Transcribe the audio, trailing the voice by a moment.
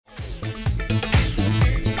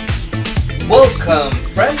Welcome,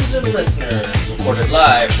 friends and listeners, recorded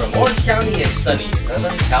live from Orange County in sunny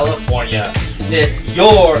Southern California. It's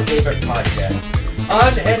your favorite podcast,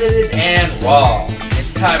 unedited and raw.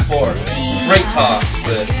 It's time for Straight Talk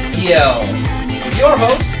with TL. With your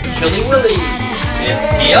host, Chili Willy. It's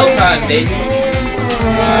TL time, baby.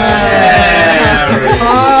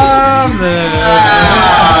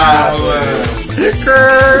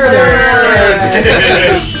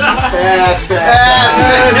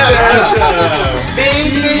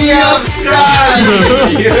 Baby outside!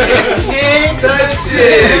 Ain't the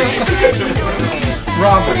dick!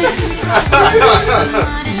 Robert.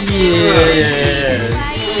 Yes.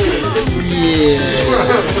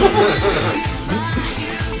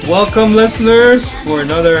 Welcome, listeners, for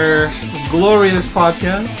another glorious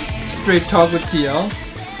podcast, Straight Talk with TL.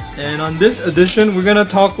 And on this edition, we're gonna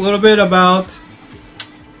talk a little bit about.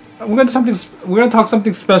 We're gonna talk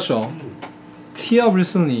something special. TL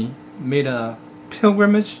recently made a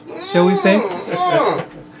pilgrimage, shall we say,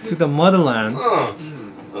 to the motherland,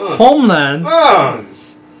 homeland,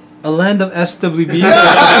 a land of SWB.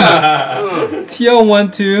 TL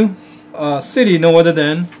went to a city no other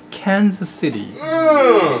than Kansas City.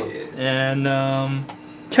 And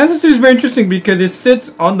Kansas City is very interesting because it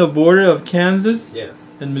sits on the border of Kansas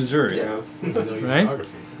and Missouri. Yes. Right?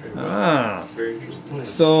 Very interesting.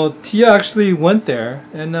 So Tia actually went there,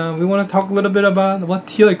 and we want to talk a little bit about what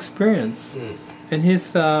Tia experienced and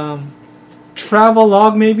his travel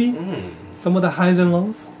log, maybe some of the highs and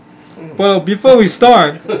lows. Well, before we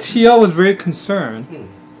start, Tia was very concerned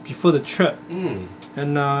before the trip,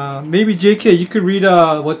 and maybe JK, you could read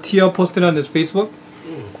what Tia posted on his Facebook.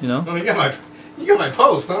 You know. Oh, you got my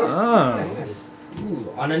post, huh?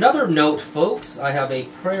 Ooh, on another note, folks, I have a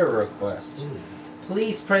prayer request.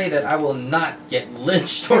 Please pray that I will not get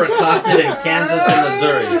lynched or accosted in Kansas and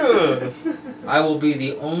Missouri. I will be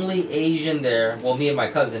the only Asian there, well, me and my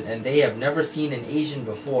cousin, and they have never seen an Asian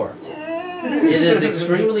before. It is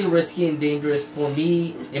extremely risky and dangerous for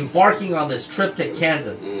me embarking on this trip to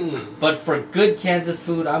Kansas. But for good Kansas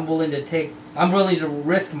food, I'm willing to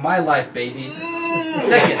risk my life, baby.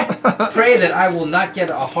 Second, pray that I will not get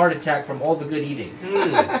a heart attack from all the good eating.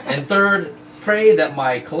 And third, pray that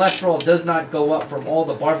my cholesterol does not go up from all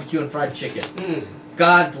the barbecue and fried chicken.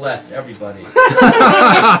 God bless everybody.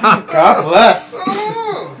 God bless.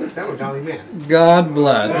 Sound a jolly man. God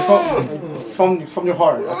bless. It's from your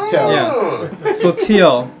heart, I can tell. Yeah. So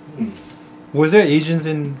Tia, was there Asians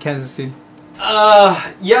in Kansas City?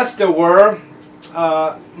 Yes, there were.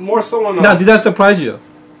 More so on. Now, did that surprise you?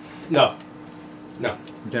 No.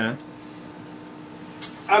 Okay.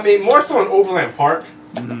 I mean, more so in Overland Park,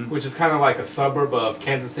 which is kind of like a suburb of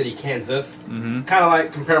Kansas City, Kansas. Kind of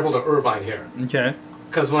like comparable to Irvine here. Okay.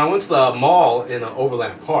 Because when I went to the mall in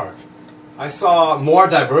Overland Park, I saw more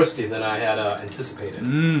diversity than I had anticipated.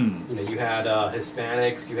 You know, you had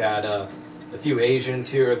Hispanics, you had a few Asians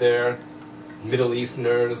here or there, Middle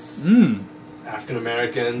Easterners, African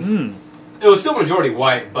Americans. It was still majority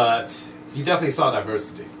white, but you definitely saw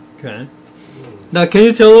diversity. Okay. Now, can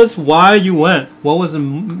you tell us why you went? What was the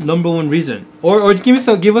number one reason, or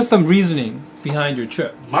give us some reasoning behind your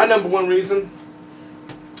trip? My number one reason.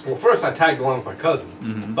 Well, first I tagged along with my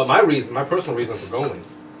cousin, but my personal reason for going,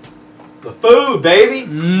 the food, baby.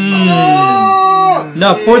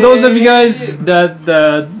 Now, for those of you guys that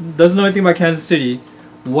doesn't know anything about Kansas City,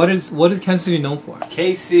 what is Kansas City known for?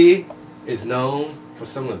 KC is known for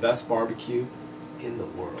some of the best barbecue in the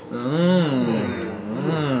world.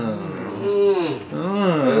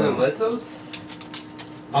 Blitzo's?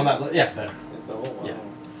 Better. Yeah.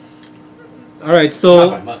 All right, Not so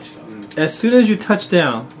by much, though. as soon as you touched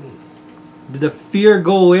down, did the fear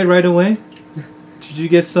go away right away? Did you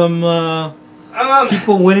get some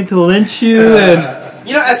people wanting to lynch you? And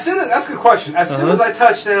You know, that's a good question. As soon as I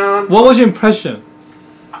touched down, what was your impression?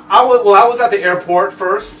 I was at the airport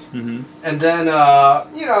first, and then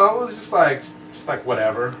you know, it was just like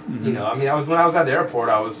whatever. You know, I mean, when I was at the airport,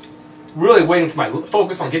 I was really waiting for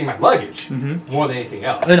focus on getting my luggage more than anything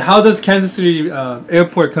else. And how does Kansas City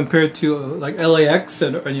airport compare to like LAX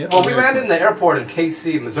and any? Well, we landed in the airport in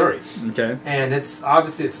KC, Missouri, Okay. and it's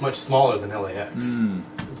much smaller than LAX,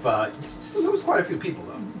 but still there was quite a few people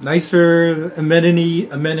though. Nicer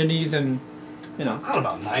amenities and I don't know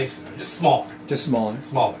about nicer, just smaller. just smaller.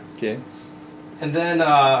 Smaller. Okay. And then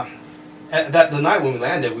the night when we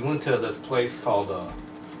landed, we went to this place called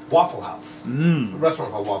Waffle House, a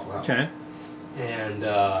restaurant called Waffle House. Okay. And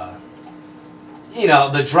you know,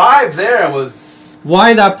 the drive there was.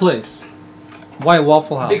 Why that place? Why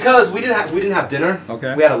Waffle House? Because we didn't have dinner.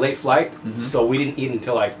 Okay. We had a late flight, so we didn't eat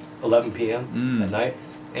until like 11 p.m. at night.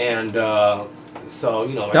 And So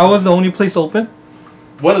like, That was the only place open?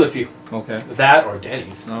 one of the few. Okay. That or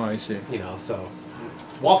Denny's. Oh, I see. So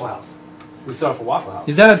Waffle House. We started for Waffle House.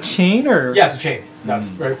 Is that a chain or? Yeah, it's a chain. That's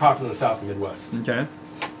very popular in the South and Midwest. Okay.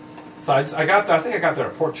 So I got there. I think I got there a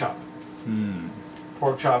pork chop. Mm.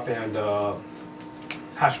 Pork chop and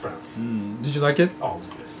hash browns. Mm. Did you like it? Oh, it was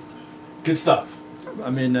good. Good stuff. I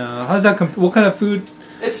mean, how's that? What kind of food?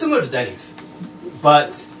 It's similar to Denny's, but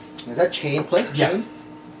Is that chain place? yeah, Chain?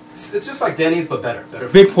 it's just like Denny's but better. Better.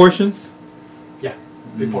 Big food. portions? Yeah,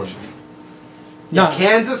 big portions. No. Yeah,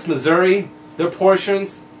 Kansas, Missouri, their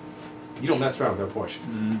portions. You don't mess around with their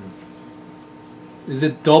portions. Is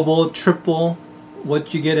it double, triple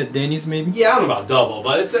what you get at Denny's maybe? Yeah, I don't know about double,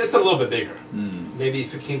 but it's a little bit bigger. Mm. Maybe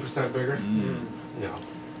 15% bigger.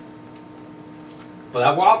 But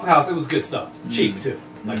that Waffle House, it was good stuff. It's cheap too,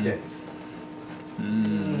 like Denny's.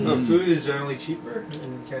 So food is generally cheaper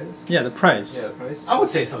in Kansas? Yeah, the price. Yeah, the price? I would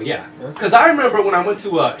say so, yeah. Yeah. Because I remember when I went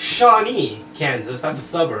to Shawnee, Kansas. That's a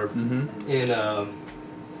suburb in,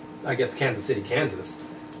 I guess, Kansas City, Kansas.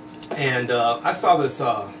 And I saw this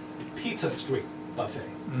pizza street buffet.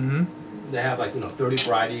 Mm-hmm. They have 30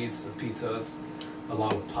 varieties of pizzas,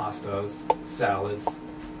 along with pastas, salads.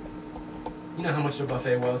 You know how much their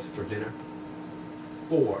buffet was for dinner?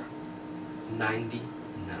 $4.99.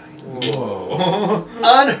 Whoa.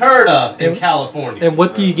 Unheard of in And- California. And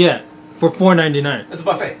what do you get for $4.99? It's a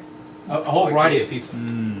buffet. A whole variety of pizza.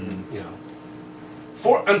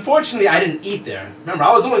 Unfortunately, I didn't eat there. Remember,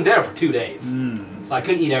 I was only there for 2 days. So I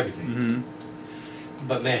couldn't eat everything. Mm-hmm.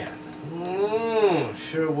 But man,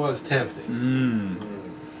 sure was tempting.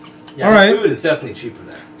 Yeah, All right. Food is definitely cheaper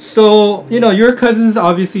there. So, your cousin's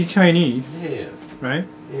obviously Chinese, Yes. right?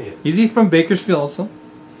 Yes. Is he from Bakersfield also?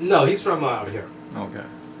 No, he's from out here. Okay.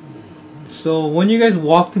 So when you guys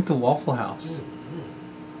walked into Waffle House,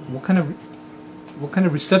 what kind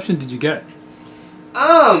of reception did you get?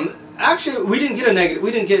 Actually, we didn't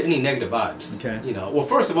get any negative vibes. Okay. Well,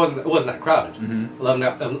 first it wasn't that crowded.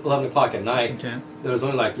 11 o'clock at night. Okay. There was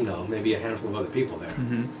only maybe a handful of other people there.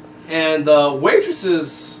 Mm-hmm. And the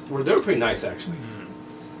waitresses were pretty nice actually.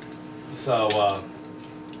 So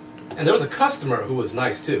and there was a customer who was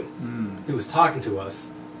nice too. He was talking to us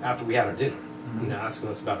after we had our dinner, asking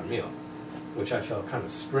us about our meal, which I felt kind of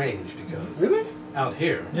strange because Really? out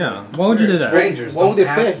here, Yeah. Why would you do that? strangers What would don't they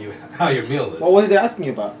ask say? you how your meal is. What was they asking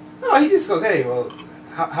you about? No, he just goes, "Hey, well,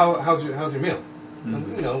 how's your meal?"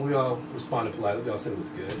 And, we all responded politely. We all said it was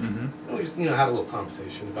good. And we just had a little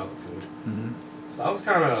conversation about the food. So I was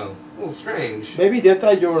kind of a little strange. Maybe they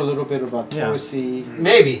thought you were a little bit of a Yeah. touristy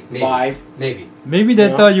Maybe. vibe. Maybe. Maybe they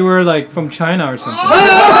Yeah. thought you were from China or something.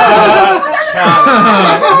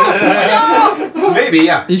 Maybe,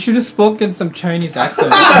 yeah. You should have spoken some Chinese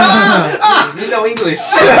accent. You know English.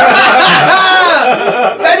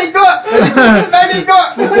 Very good. Very good.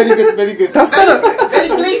 Very good, very good. That's not a, Very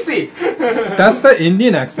pleasy. that's the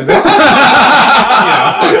Indian accent. Can't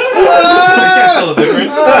tell the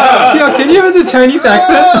difference. Yeah, can you have the Chinese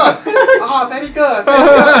accent? Oh, very good. Very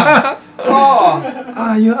good. Oh,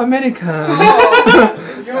 Ah, you're American.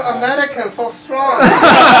 you're American, so strong.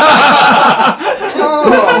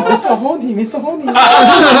 Mr. Honey, Mr. Honey. America.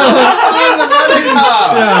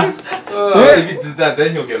 Yeah. If you did that,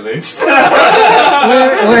 then you'll get lynched.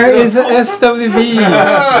 Where is the SWB?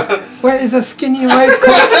 Where is the skinny white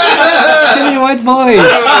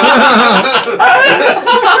boys?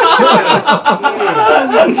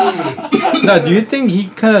 Now, do you think he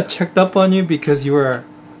kind of checked up on you because you were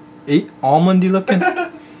almondy looking? I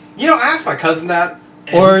asked my cousin that,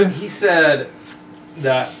 and Or- he said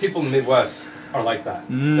that people in the Midwest are like that.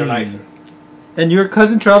 They're nicer. And your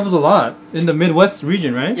cousin travels a lot in the Midwest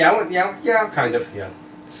region, right? Yeah, kind of, yeah.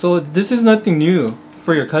 So this is nothing new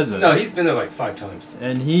for your cousin. No, he's been there like 5 times.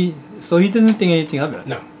 And he didn't think anything of it.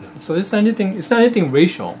 No. So it's not anything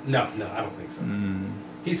racial. No, I don't think so.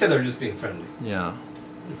 He said they're just being friendly. Yeah.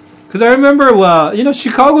 Because I remember,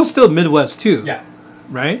 Chicago's still Midwest too. Yeah.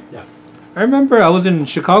 Right? Yeah. I remember I was in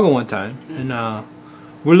Chicago one time, and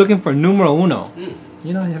we're looking for Numero Uno.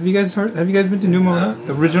 Have you guys been to Numero Uno?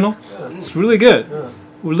 The original? It's really good.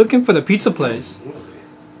 We're looking for the pizza place.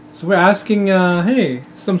 So we're asking,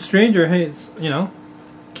 some stranger,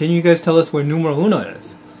 can you guys tell us where Numero Uno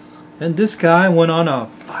is? And this guy went on a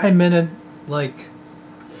 5-minute,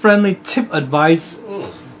 friendly tip advice.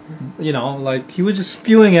 He was just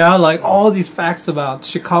spewing out all these facts about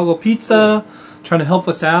Chicago pizza, trying to help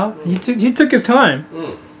us out. He took his time,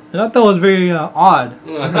 and I thought it was very odd.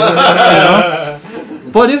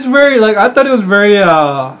 But it's very I thought it was very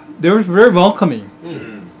they were very welcoming.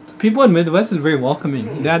 People in Midwest is very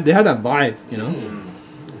welcoming. They had that vibe,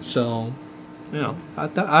 So you know,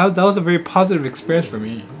 that was a very positive experience for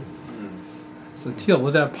me. So Teal,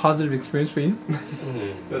 was that a positive experience for you?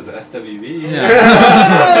 It was SWB. Yeah.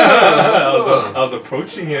 I was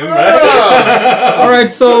approaching him, right? All right,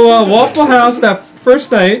 so Waffle House that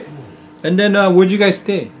first night, and then where'd you guys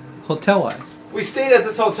stay, hotel-wise? We stayed at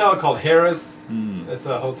this hotel called Harris. It's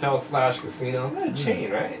a hotel / casino. A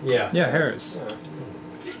chain, right? Yeah. Yeah, Harris.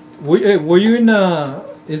 Were you in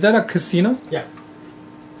is that a casino? Yeah.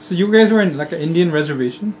 So you guys were in like an Indian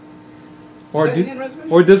reservation? Or Is that Indian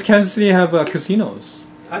reservation? or does Kansas City have casinos?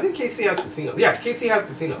 I think KC has casinos. Yeah, KC has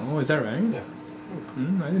casinos. Oh, is that right? Yeah.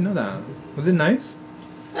 I didn't know that. Was it nice?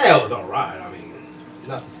 Yeah, it was alright. I mean,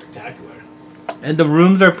 nothing spectacular. And the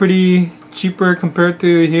rooms are pretty cheaper compared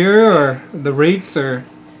to here, or the rates are...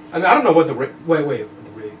 I mean, I don't know what the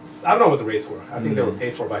the rates. I don't know what the rates were. I think they were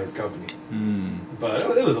paid for by his company. But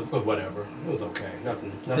it was whatever. It was okay.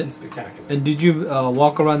 Nothing spectacular. And did you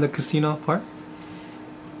walk around the casino part?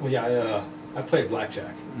 Well, yeah, I played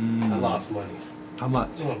blackjack. I lost money. How much?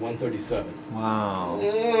 137.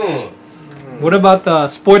 Wow. What about the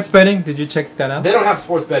sports betting? Did you check that out? They don't have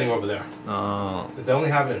sports betting over there. Oh, They only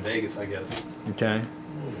have it in Vegas, I guess. okay.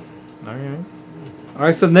 Alright.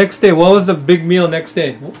 Alright, so next day, what was the big meal next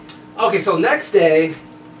day? Okay, so next day,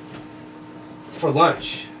 for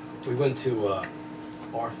lunch, we went to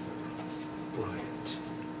Arthur Bryant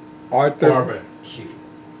Barbecue.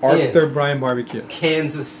 Arthur Bryant Barbecue.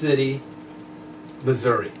 Kansas City,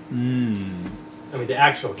 Missouri. I mean, the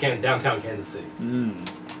actual downtown Kansas City.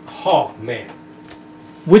 Oh, man.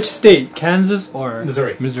 Which state? Kansas or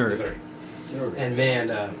Missouri. Missouri. And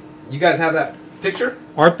man, you guys have that picture?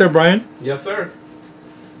 Arthur Bryant? Yes, sir.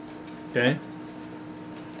 Okay.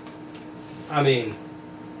 I mean,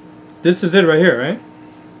 This is it right here, right?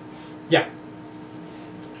 yeah.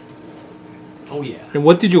 Oh, yeah. And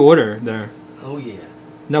what did you order there? Oh, yeah.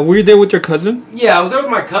 Now, were you there with your cousin? Yeah, I was there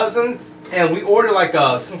with my cousin, and we ordered like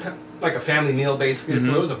a family meal, basically.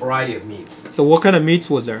 So there was a variety of meats. So what kind of meats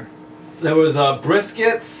was there? There was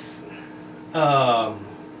briskets,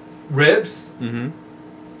 ribs,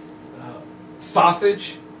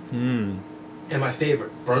 sausage, and my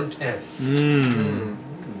favorite, burnt ends.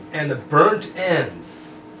 And the burnt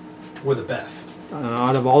ends were the best.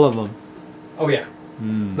 Out of all of them. Oh yeah,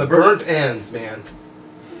 the burnt ends, man.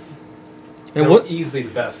 And They what were easily the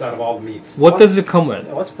best out of all the meats. what does it come with?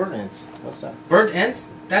 Yeah, what's burnt ends? What's that? Burnt ends?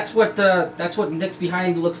 That's what Nick's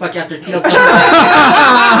behind looks like after Teal's I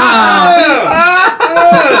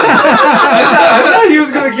thought he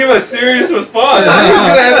was gonna give a serious response. I thought he was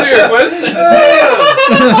gonna answer your question.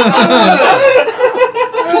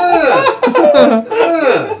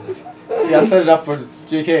 See, I set it up for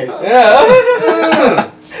JK.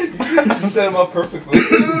 Yeah. You set him up perfectly.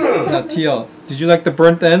 Teal, did you like the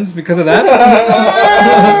burnt ends because of that?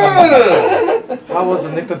 How was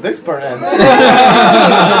the Nick the Dick's burnt ends?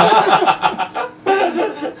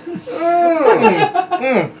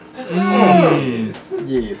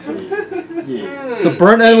 Yes. So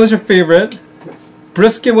burnt end was your favorite.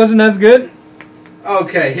 Brisket wasn't as good.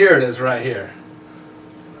 Okay, here it is, right here.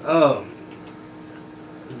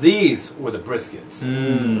 These were the briskets.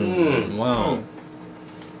 Wow.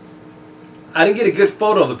 I didn't get a good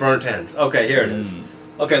photo of the burnt ends. Okay, here it is.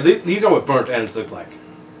 Okay, these are what burnt ends look like.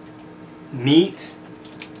 Meat.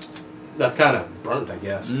 That's kind of burnt, I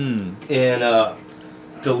guess. And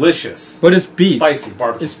delicious. But it's beef. Spicy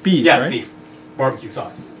barbecue. It's beef, Yeah, right? it's beef. Barbecue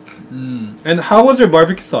sauce. And how was your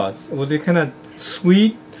barbecue sauce? Was it kind of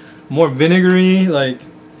sweet, more vinegary, like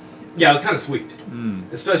Yeah, it was kind of sweet.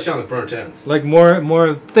 Especially on the burnt ends.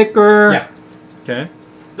 more thicker? Yeah. Okay.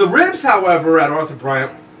 The ribs, however, at Arthur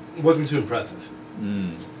Bryant wasn't too impressive.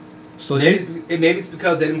 So Maybe it's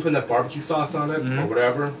because they didn't put enough barbecue sauce on it or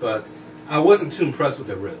whatever, but I wasn't too impressed with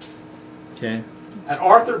the ribs. okay. At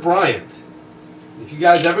Arthur Bryant, if you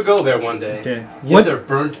guys ever go there one day, Okay. get their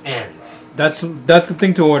burnt ends. That's the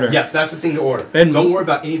thing to order. Yes, that's the thing to order. And- don't worry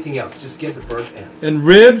about anything else. Just get the burnt ends. And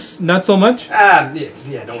ribs, not so much. Yeah,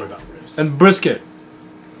 don't worry about ribs. And brisket.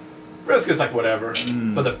 Brisket's like whatever,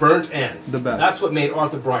 but the burnt ends. The best. That's what made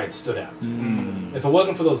Arthur Bryant stood out. If it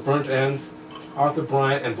wasn't for those burnt ends, Arthur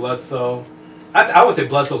Bryant and Bledsoe, I would say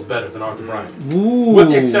Bledsoe's better than Arthur Bryant, Ooh. with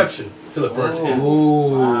the exception to the burnt ends.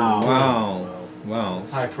 Ooh. Wow. Wow. It's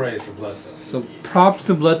high praise for Bledsoe. So props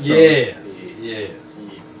to Bledsoe. Yes.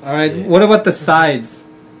 All right. What about the sides?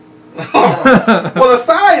 Well, the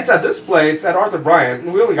sides at this place, at Arthur Bryant,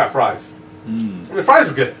 we only got fries. I mean, fries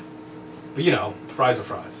were good. But, fries are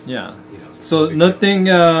fries. Yeah. It's So no big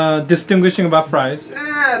deal. nothing distinguishing about fries.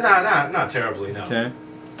 Not terribly, no. Okay.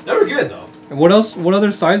 They were good, though. And what else? What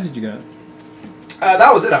other sides did you get?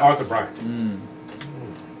 That was it at Arthur Bryant.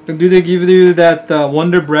 Do they give you that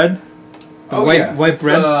Wonder Bread? The Oh, white yes. white It's,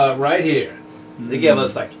 bread? right here. They gave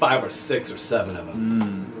us like 5 or 6 or 7 of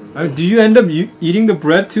them. Do you end up eating the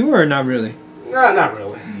bread too, or not really? No, not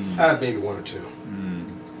really. Maybe 1 or 2.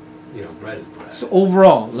 You know, bread is bread. So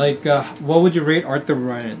overall, like, what would you rate Arthur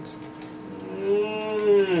Bryant's?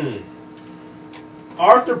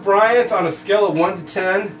 Arthur Bryant on a scale of 1 to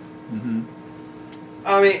 10.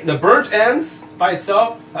 I mean, the burnt ends by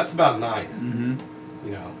itself, that's about a 9.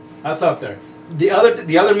 You know, that's up there. The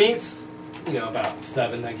other meats, you know, about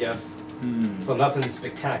 7, I guess. So nothing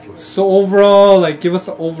spectacular. So overall, like, give us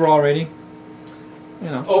an overall rating. You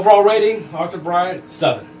know, Overall rating, Arthur Bryant,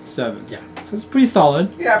 7. 7. Yeah. So it's pretty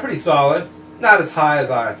solid. Yeah, pretty solid. Not as high as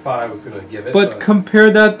I thought I was going to give it. But compare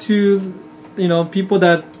that to, you know, people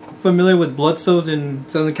that familiar with Bloodsoes in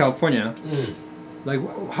Southern California. Like,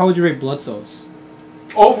 how would you rate Bloodsoes?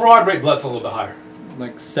 Overall, I'd rate Bledsoe a little bit higher.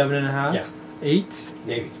 Like 7.5? Yeah. 8?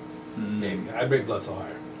 Maybe. Maybe. I'd rate Bledsoe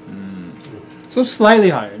higher. So slightly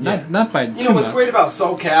higher, Yeah. not by You too know what's much. great about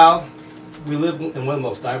SoCal? We live in one of the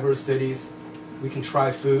most diverse cities. We can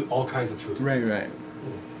try food, all kinds of foods. Right, right.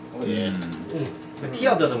 Oh, yeah. But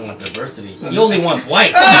TL doesn't want diversity. He only wants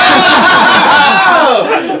white.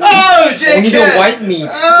 Oh, JK! Only the white meat.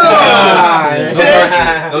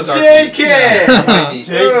 No dark JK!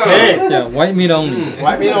 JK. Yeah, white meat only.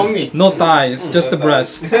 White meat only. No thighs, just the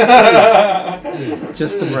breast.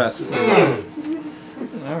 Just the breast.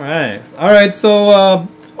 All right. So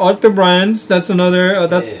Arthur Bryant's, that's another.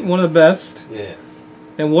 That's Yes. one of the best. Yes.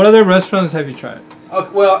 And what other restaurants have you tried?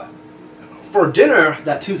 Okay, well, for dinner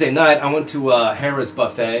that Tuesday night, I went to Harrah's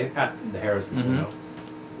Buffet at the Harrah's Casino.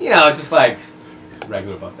 You know, just like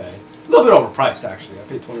regular buffet. A little bit overpriced, actually. I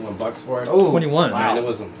paid $21 for it. Oh, 21. And it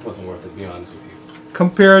wasn't worth it, to be honest with you.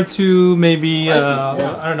 Compared to maybe Pricey,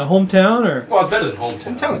 yeah. I don't know, hometown or Well, it's better than hometown.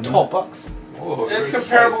 I'm telling you, $12. Whoa, It's very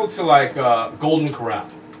comparable nice. to like Golden Corral.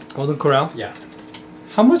 Golden Corral. Yeah,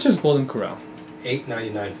 How much is Golden Corral?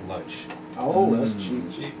 $8.99 for lunch. Oh, that's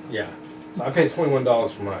cheap. Yeah, so I paid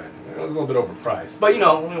 $21 for mine. It was a little bit overpriced, but you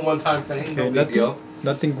know, only a one-time thing, no big deal.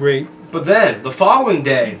 Nothing great. But then the following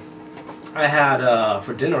day, I had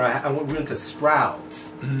for dinner. We went to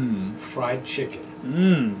Stroud's fried chicken,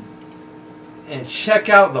 and check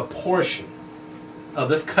out the portion of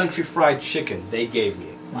this country fried chicken they gave me.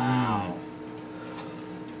 Wow.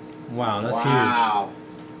 Wow, that's Wow.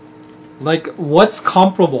 huge. Like, what's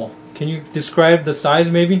comparable? Can you describe the size,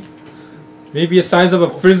 maybe? Maybe a size of a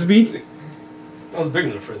frisbee? That was bigger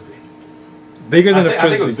than a frisbee. Bigger than a I think it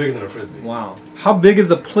was frisbee. bigger than a frisbee. Wow. How big is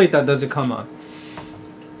the plate that does it come on?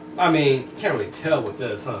 I mean, can't really tell with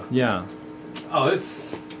this, huh? Yeah. Oh,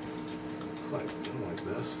 it's like something like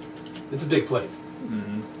this. It's a big plate.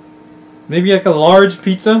 Maybe like a large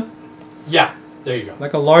pizza? Yeah, there you go.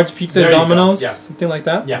 Like a large pizza There at you go, Domino's? yeah. Something like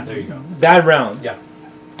that? Yeah, there you go. That round? Yeah.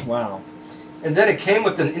 Wow. And then it came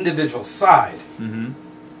with an individual side. Mm-hmm.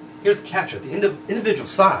 Here's the catcher. The individual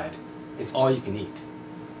side is all you can eat.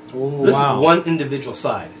 Oh, This wow. is one individual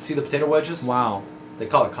side. See the potato wedges? Wow. They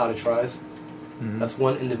call it cottage fries. That's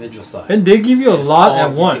one individual side. And they give you a It's lot all at you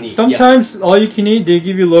can once. eat, Sometimes all you can eat, they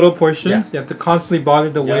give you little portions. Yeah. You have to constantly bother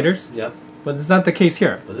the Yep, waiters. Yep. But it's not the case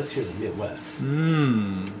here. But this here's the Midwest.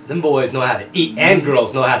 Mmm. Them boys know how to eat, and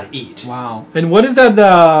girls know how to eat. Wow. And what is that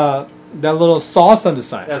that little sauce on the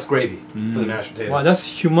side? That's gravy for the mashed potatoes. Wow, that's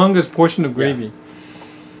a humongous portion of gravy.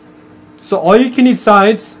 So all you can eat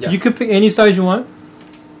sides, Yes. you could pick any size you want?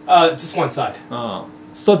 Just one side.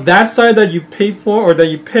 So that side that you pay for or that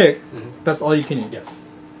you pick, that's all you can eat. Yes.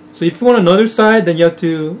 So if you want another side, then you have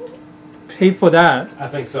to pay for that, I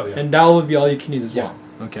think so, yeah. and that would be all you can eat as Yeah. well.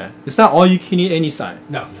 Okay. It's not all you can eat any side.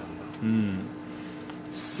 No.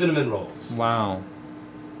 Cinnamon rolls. Wow.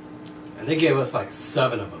 And they gave us like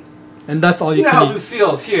 7 of them. And that's all you You know how can eat.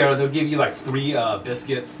 Lucille's here, they'll give you like 3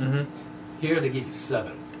 biscuits. Mhm. Here they give you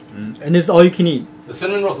 7. And it's all you can eat. The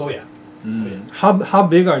cinnamon rolls, oh yeah. Oh, yeah. How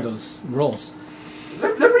big are those rolls?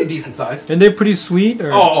 They're pretty decent sized. And they're pretty sweet,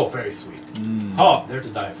 or Oh, very sweet. Oh, they're to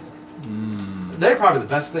die for. They're probably the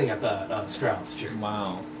best thing at the Stroud's chicken.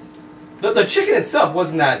 wow. The chicken itself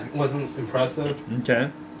wasn't impressive. Okay.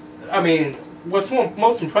 I mean, what's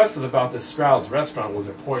most impressive about this Stroud's restaurant was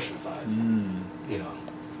their portion size. You know,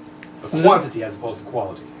 the quantity as opposed to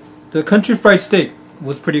quality. The country fried steak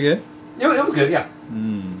was pretty good. It was good, yeah.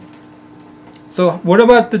 So what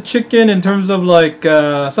about the chicken in terms of like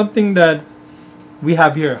something that we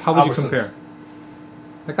have here? How would you Albertsons. compare?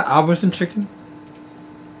 Like an Albertson chicken?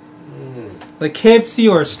 Like KFC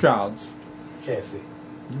or Stroud's? KFC.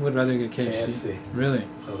 You would rather get KFC. KFC. Really?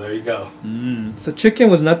 So there you go. So chicken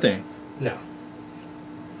was nothing. No.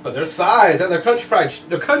 But their sides and their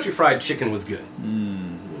country fried chicken was good.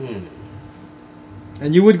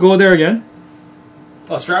 And you would go there again?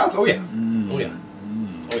 Stroud's? Oh yeah. Oh yeah.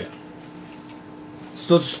 Oh yeah.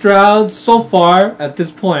 So Stroud, so far at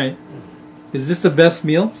this point, is this the best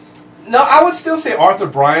meal? No, I would still say Arthur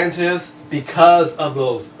Bryant is because of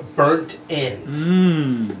those burnt ends.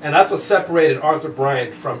 Mm. And that's what separated Arthur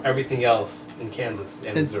Bryant from everything else in Kansas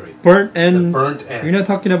and Missouri. Burnt The end. burnt ends. You're not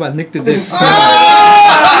talking about Nick the Dick. Oh!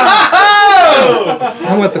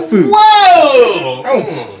 Talking about the food. Whoa!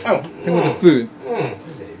 Talking about the food. Baby.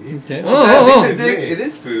 Okay. Oh, it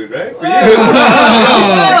is food, right? For you.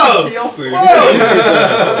 Whoa! It's your food.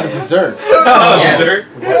 It's dessert. Yes. Dessert.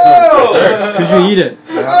 Because you eat it.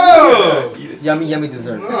 Oh! Yummy, yummy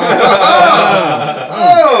dessert. Oh!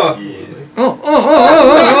 Yes.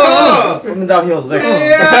 From the downhill lick.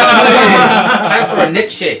 Time for a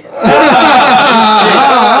Nick shake.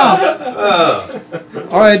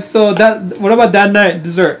 All right. So that. What about that night?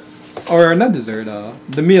 Dessert, or not dessert?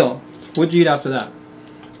 The meal. What'd you eat after that?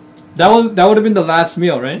 That would have been the last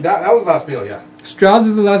meal, right? That was the last meal, yeah. Stroud's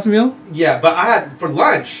is the last meal. Yeah, but I had, for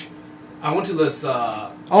lunch, I went to this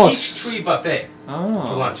Peach Tree Buffet for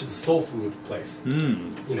Oh. lunch. It's a soul food place,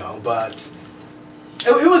 Mm. you know, but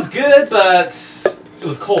it was good, but it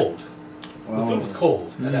was cold. The food was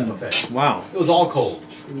cold at that buffet. Wow. It was all cold.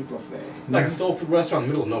 Tree buffet. It's like a soul food restaurant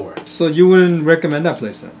in the middle of nowhere. So you wouldn't recommend that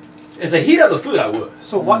place then? If they heat up the food, I would.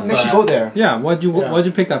 So what makes you go there? Yeah. Why'd you Yeah.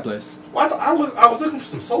 pick that place? Well, I was looking for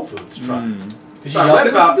some soul food to try. Mm. Did So you I Yelp read it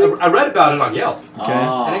or about something? I read about it on Yelp, Okay.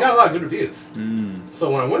 and it got a lot of good reviews. Mm. So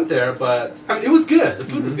when I went there, but I mean, it was good. The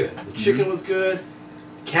food was good. The chicken was good.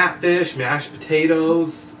 Catfish, mashed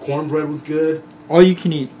potatoes, cornbread was good. All you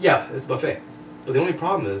can eat. Yeah, it's a buffet. But the only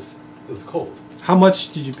problem is it was cold. How much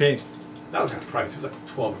did you pay? That was kind of pricey. It was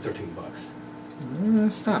like $12 or $13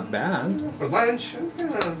 That's not bad. for lunch. It's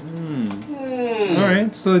kind of. All right.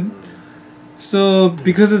 So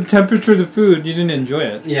because of the temperature of the food, you didn't enjoy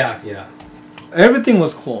it. Yeah, yeah. Everything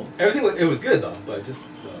was cold. Everything it was good though, but just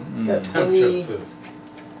It's got the temperature of the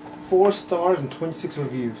 24 food. stars and 26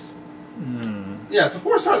 reviews. Yeah, so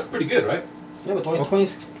 4 stars is pretty good, right? Yeah, but only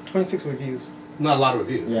 26 reviews. It's not a lot of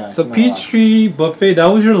reviews. Yeah. So not a lot. Peachtree Buffet, that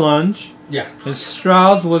was your lunch, Yeah. and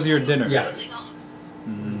Strauss was your dinner. Yeah.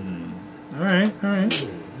 All right.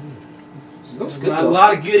 Looks good A though.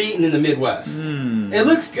 lot of good eating in the Midwest. Mm. It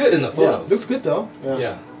looks good in the Yeah, photos. looks good though. Yeah.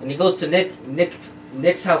 Yeah. And he goes to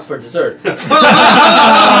Nick's house for dessert.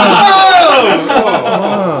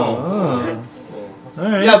 Oh. All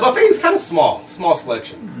right. Yeah, buffet is kind of small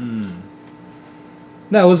selection.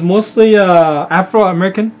 That was mostly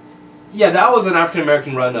Afro-American. Yeah, that was an African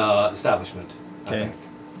American run establishment. I Okay. think.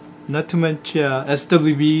 Not too much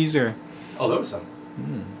SWBs or. Oh, there was some.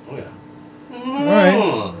 Oh yeah. All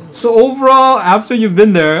right. So overall, after you've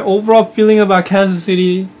been there, overall feeling about Kansas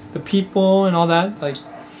City, the people and all that, like.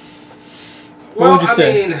 Well, would you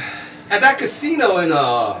say? I mean, at that casino in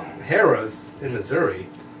Harrah's in Missouri,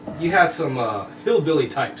 you had some hillbilly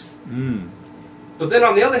types. But then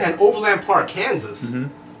on the other hand, Overland Park, Kansas,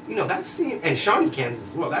 you know, that seemed, and Shawnee, Kansas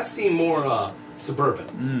as well, that seemed more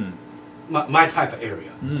suburban. My type of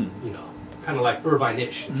area. You know, kind of like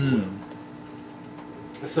Irvine-ish. if you will.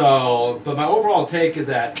 So, but my overall take is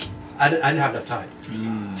that I didn't have enough time.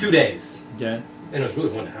 2 days. Yeah. And it was really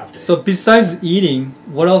 1.5 days. So besides eating,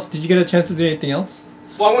 what else did you get a chance to do? Anything else?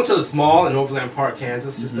 Well, I went to the mall in Overland Park,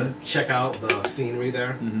 Kansas, just to check out the scenery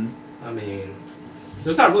there. I mean,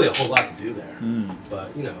 there's not really a whole lot to do there,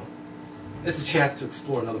 but you know, it's a chance to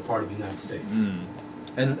explore another part of the United States.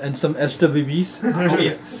 And some SWBs, Oh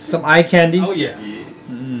yes, some eye candy. oh yes.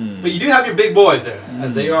 But you do have your big boys there,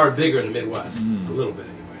 as they are bigger in the Midwest, a little bit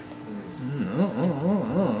anyway.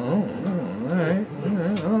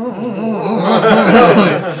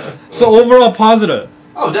 So overall positive.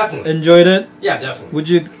 Oh, definitely. Enjoyed it. Yeah, definitely. Would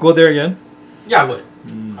you go there again? Yeah, I would.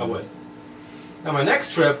 I would. Now my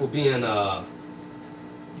next trip will be in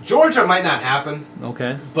Georgia. Might not happen,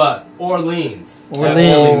 Okay. but Orleans. Orleans.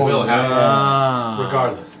 definitely will happen. Ah.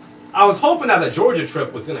 Regardless, I was hoping that the Georgia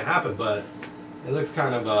trip was going to happen, but it looks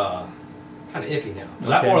kind of iffy now. But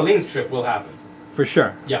that Okay. Orleans trip will happen. For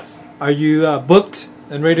sure. Yes, Are you booked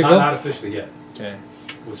and ready to go? not officially yet. Okay.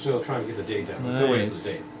 We're still trying to get the date down. We're still waiting for the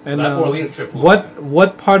Nice. date. And that Orleans trip will happen.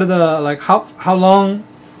 what part of the like how long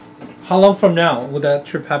from now would that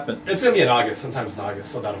trip happen? It's going to be in August. Sometimes in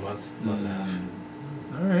August, so about a month and a half.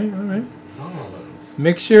 All right. Orleans.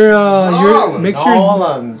 Make sure you're make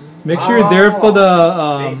sure you're there for the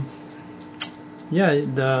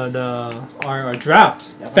our draft,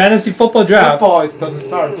 Yeah, fantasy football draft. Football doesn't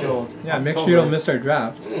start till Yeah, make sure you don't miss our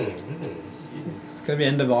draft. Mm. It's gonna be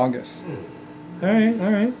end of August. All right.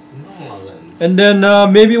 Nolans. And then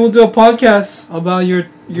maybe we'll do a podcast about your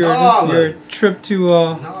Nolans. trip to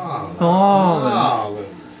Nolans.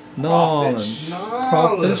 Nolans.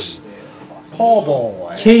 Crawfish. Paul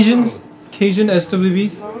boy. Cajun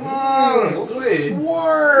SWBs. We'll see.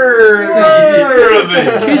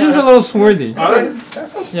 Cajuns are a little swarthy. Are they?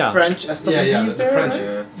 Yeah. French Yeah, SWBs yeah, the there.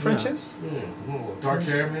 Frenchies. Frenches? Dark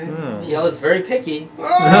hair, man. TL is very picky. Oh,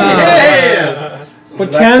 yeah!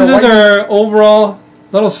 But Like Kansas the white- are overall a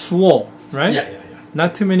little swole, right? Yeah.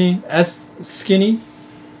 Not too many skinny.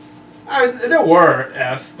 There were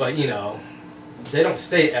S, but they don't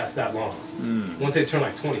stay S that long. Once they turn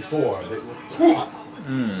like 24,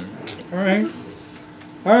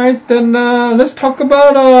 All right, then let's talk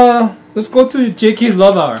about let's go to JK's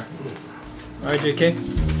Love Hour. All right, JK.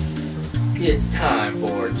 It's time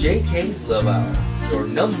for JK's Love Hour, your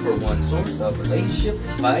number one source of relationship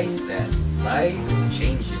advice that's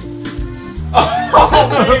life-changing.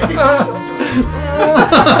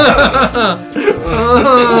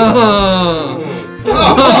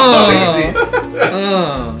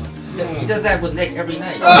 He does that with Nick every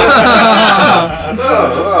night.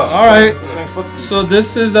 All right. So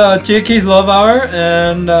this is JK's Love Hour,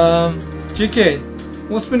 and JK,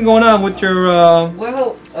 what's been going on with your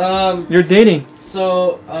Well, dating?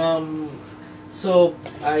 So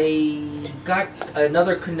I got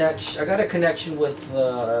another connection. I got a connection with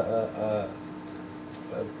a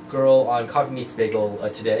girl on Coffee Meets Bagel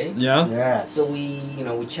today. Yeah. Yes. So we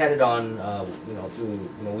chatted on, through,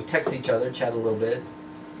 we texted each other, chat a little bit.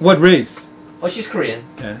 What race? Oh, she's Korean.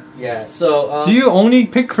 Okay. Yeah. So. Do you only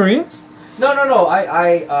pick Koreans? No.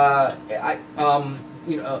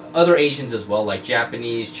 Other Asians as well, like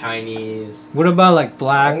Japanese, Chinese. What about like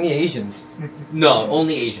black? Only Asians. No,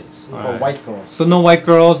 only Asians. Or white girls. So no white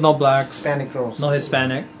girls, no blacks, Hispanic girls. no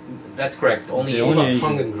Hispanic. That's correct. Only Okay, Asians. only What about Asian.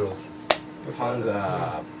 Tongan girls?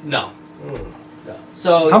 No. Mm. No.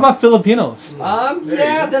 So. How about Filipinos? There you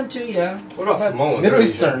Yeah, go. them too. Yeah. What about Samoan? Middle They're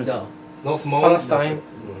Eastern. No. No Samoan? Palestine.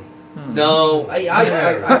 No.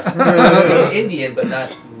 I Indian, but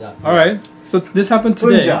not. No. All right. So this happened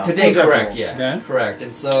today. Punjab. Today, Punjab correct. girl. Yeah. Okay. Correct.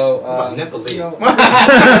 And so. What about Nepali?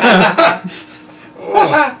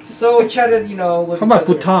 So we chatted. With How each about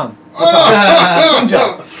other. Bhutan?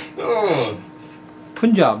 Punjab. Oh.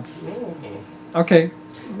 Punjabs. Mm. Okay.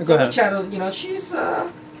 So Go we ahead. chatted. She's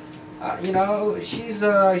she's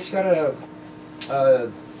got a.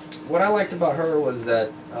 What I liked about her was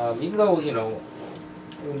that even though we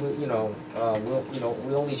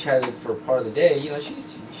only chatted for part of the day, she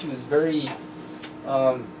was very.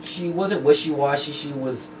 She wasn't wishy-washy. She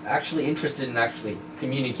was actually interested in actually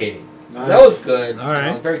communicating. Nice. That was good. All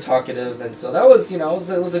right. Very talkative, and so that was, it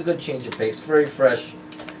was a good change of pace. Very fresh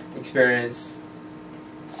experience.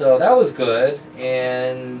 So that was good.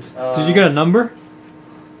 And Did you get a number?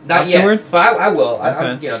 not afterwards? yet? But I will.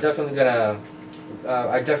 I'm Okay. definitely gonna.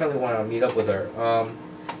 I definitely want to meet up with her.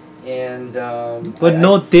 But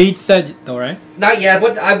no date set though, right? not yet,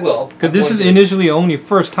 but I will. Because this I'm is going to. initially only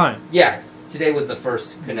first time. Yeah, today was the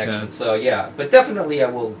first connection. Okay. So yeah, but definitely I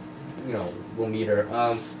will. We'll meet her.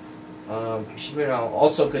 She,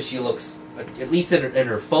 also because she looks, at least in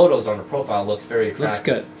her photos on her profile, looks very attractive. Looks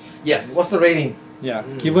good. Yes. What's the rating? Yeah.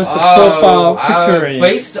 Give us the profile picture rating.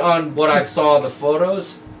 Based on what I saw the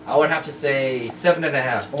photos, I would have to say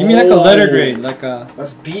 7.5. Give me like a letter Oh. grade, like a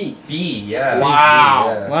That's B. B, yeah. Wow. B,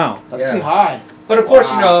 yeah. wow. That's Yeah. pretty high. But of course,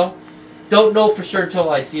 Wow. don't know for sure until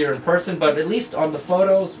I see her in person. But at least on the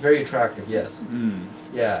photos, very attractive. Yes. Mm.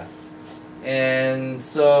 Yeah. And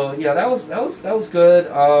so yeah, that was good.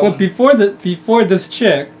 But before this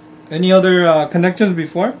chick, any other connections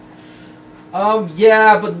before?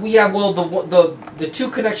 Yeah, but the two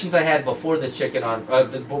connections I had before this chicken on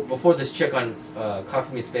before this chick on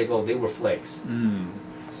Coffee Meets Bagel, they were flakes. Mm.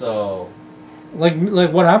 So Like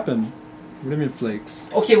what happened? What do you mean flakes?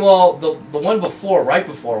 okay, well the one before, right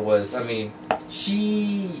before was,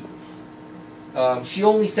 she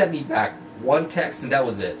only sent me back one text and that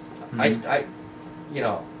was it. I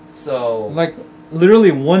so Like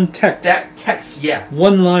literally one text. that text, yeah.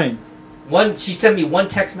 One line. She sent me one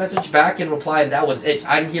text message back in reply, and that was it.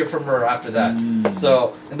 I didn't hear from her after that. Mm.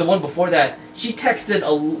 So, and the one before that, she texted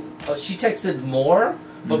more,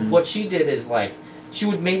 but what she did is she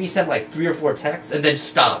would maybe send 3 or 4 texts and then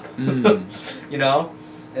stop. Mm.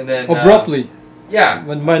 And then Abruptly. yeah,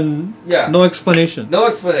 When yeah, no explanation. no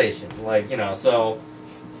explanation.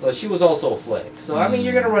 So she was also a flake. So I mean,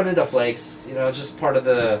 you're gonna run into flakes. Just part of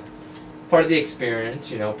the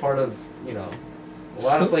experience. Part of a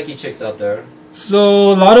lot of flaky chicks out there.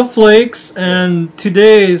 So a lot of flakes, and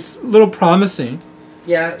today is a little promising.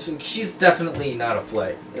 Yeah, she's definitely not a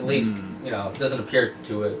flake. At least doesn't appear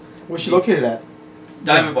to it. Where's she located at?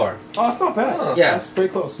 Diamond Bar. Oh, it's not bad. Yeah. That's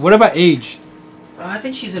pretty close. What about age? I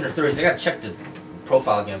think she's in her 30s. I gotta check the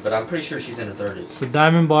profile again, but I'm pretty sure she's in her 30s. So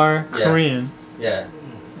Diamond Bar, Yeah. Korean. Yeah.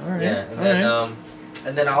 All right. Yeah, and all then right.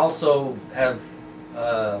 and then I also have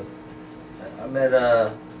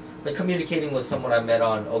been communicating with someone I met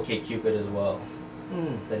on OkCupid as well.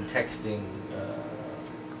 Been texting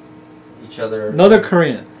each other. Another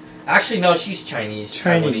Korean. Actually, no, she's Chinese.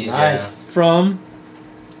 Chinese. Taiwanese, Nice. From?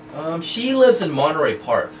 she lives in Monterey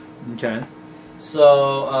Park, Okay.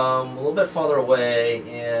 so a little bit farther away,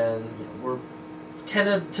 and we're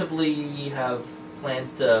tentatively have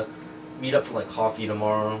plans to meet up for like coffee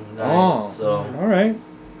tomorrow night. Oh. So. All right.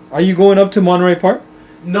 Are you going up to Monterey Park?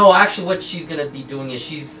 No, actually, what she's gonna be doing is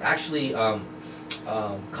she's actually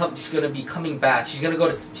she's gonna be coming back. She's gonna go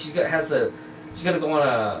to she's gonna go on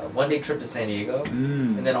a 1-day trip to San Diego,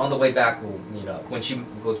 and then on the way back we'll meet up when she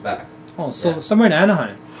goes back. Oh, so Yeah. somewhere in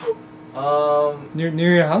Anaheim, Um, near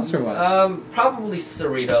your house or what? probably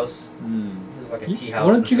Cerritos. There's like a tea house.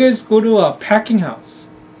 Why don't you guys go to a packing house?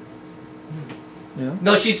 Yeah.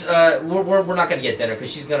 No, she's we're not gonna get dinner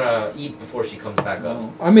because she's gonna eat before she comes back up.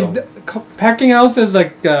 I mean, so. packing house is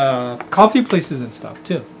like coffee places and stuff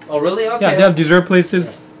too. Oh really? Okay. Yeah, they have dessert places.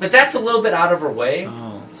 But that's a little bit out of her way.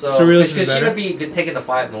 Oh, So Cerritos is because she's better. gonna be taking the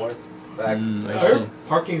 5 North back. I I see. heard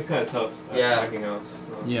parking's kind of tough at Yeah. packing house.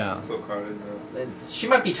 Yeah. It's so crowded now. And she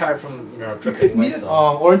might be tired from her You trip could anyway. meet at So.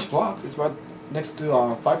 Orange Block. It's right next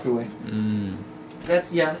to 5 Freeway.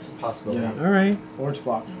 That's a possibility. Yeah. All right. Orange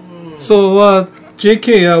Block. So,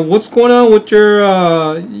 JK, what's going on with your?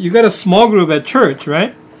 You got a small group at church,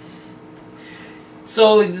 right?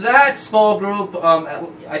 So that small group,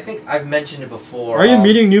 I think I've mentioned it before. Are you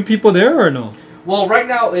meeting new people there or no? Well, right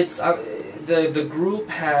now it's the group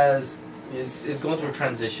is going through a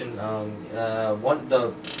transition.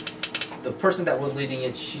 The person that was leading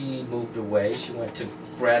it, she moved away. She went to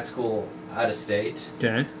grad school out of state,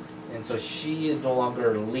 Okay. and so she is no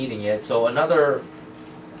longer leading it. So another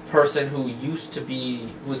person who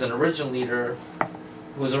was an original leader,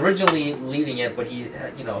 who was originally leading it, but he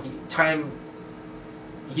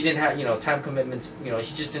didn't have time commitments. He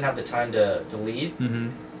just didn't have the time to lead.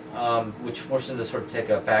 Which forced him to sort of take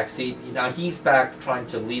a back seat. Now he's back trying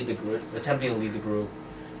to lead the group, attempting to lead the group,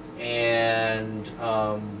 and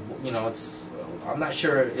I'm not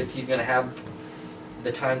sure if he's going to have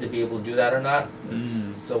the time to be able to do that or not.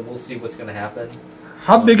 So we'll see what's going to happen.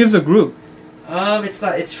 How big is the group?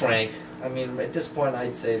 It's shrank. I mean, at this point,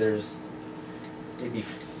 I'd say there's maybe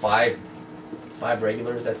five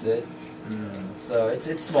regulars. That's it. So it's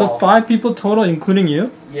small. So 5 people total, including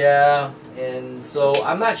you. Yeah, and so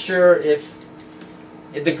I'm not sure if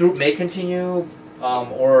the group may continue,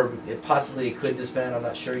 or it possibly could disband. I'm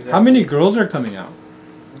not sure exactly. How many girls are coming out?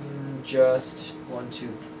 Just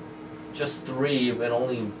 3, and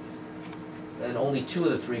only 2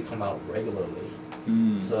 of the 3 come out regularly.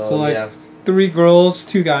 So like yeah, 3 girls,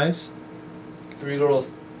 2 guys. 3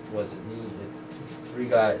 girls. Was it me? 3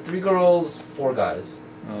 guys. 3 girls, 4 guys.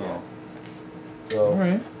 Oh. Yeah. So All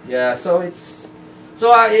right. yeah, so it's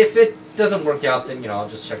if it doesn't work out, then I'll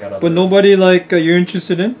just check out other. But nobody like you're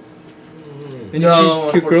interested in? Any No,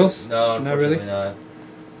 cute girls? No, Not really? unfortunately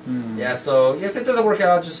not. Yeah, so if it doesn't work out,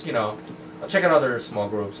 I'll just I'll check out other small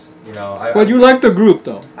groups. But you like the group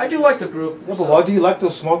though. I do like the group. Yeah, but why do you like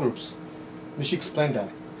those small groups? You should explain that.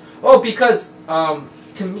 Oh, because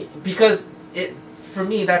for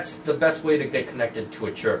me that's the best way to get connected to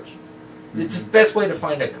a church. It's the best way to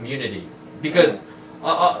find a community because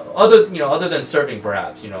other than serving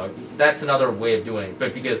perhaps that's another way of doing it.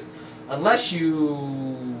 But because unless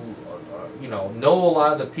you know a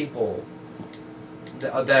lot of the people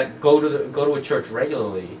that go to a church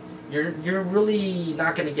regularly, you're really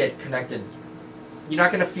not going to get connected. You're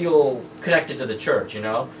not going to feel connected to the church,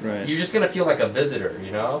 Right. You're just going to feel like a visitor,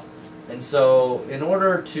 And so, in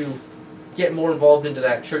order to get more involved into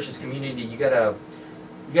that church's community, you gotta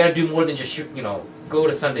do more than just go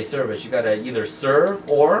to Sunday service. You gotta either serve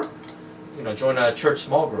or join a church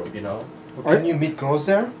small group. Well, can you meet girls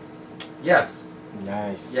there? Yes,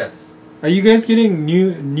 Nice. yes. Are you guys getting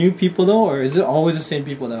new people though, or is it always the same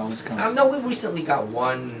people that always come? No, we recently got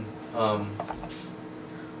one.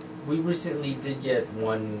 We recently did get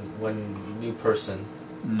one new person.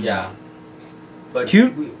 Yeah, but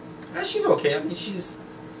Cute? She's okay. I mean, she's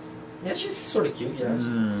sort of cute. Yeah.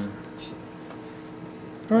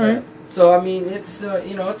 All right. Yeah. So I mean, it's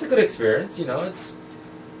it's a good experience. It's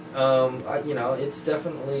it's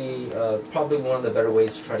definitely probably one of the better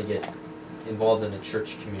ways to try to get involved in the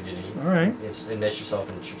church community. All right. Invest yourself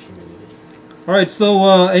in the church community. All right.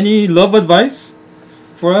 So, any love advice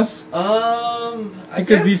for us? I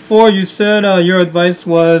Because guess. before you said your advice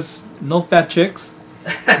was no fat chicks.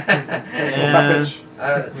 Fat And bitch.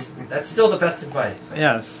 That's still the best advice.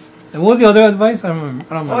 yes. And what was the other advice? I don't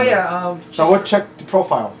remember. Oh yeah. So what? Check the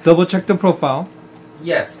profile. Double check the profile.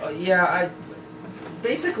 Yes. Yeah.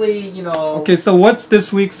 Basically, you know. Okay, so what's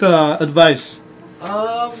this week's advice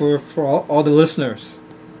Um. for all the listeners?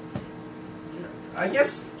 I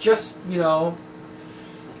guess just you know.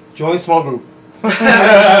 Join small group.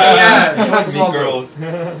 Yeah. Join small Meet group. girls.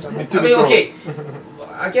 I mean, okay.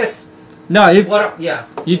 I guess. Now, if Yeah.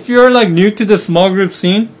 if you're like new to the small group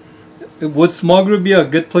scene, would small group be a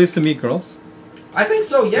good place to meet girls? I think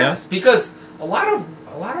so. Yes, because a lot of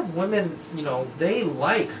women, you know, they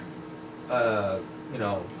like, you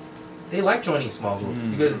know, they like joining small groups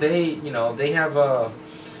because they, you know, they have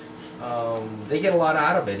they get a lot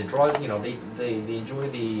out of it. It draws, you know, they enjoy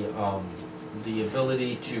the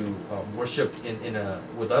ability to worship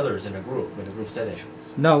with others in a group setting.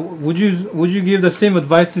 Now, would you give the same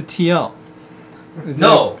advice to TL?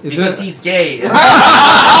 No, because he's gay.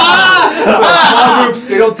 Small groups,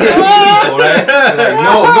 they don't take gay people, right? They're like,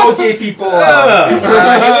 no gay people.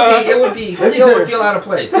 It would be Phil would feel out of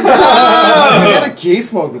place. You got a gay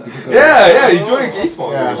small group. You can go. Yeah, you join a gay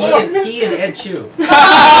small Yeah. group. He and Ed Chu. He's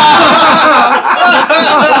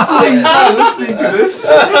not listening to this.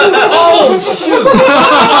 Oh shoot!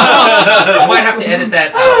 I might have to edit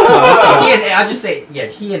that out. He and Ed, I'll just say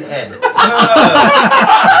he and Ed.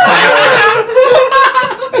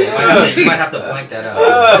 You might have to blank that out.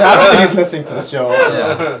 I don't think he's listening to the show.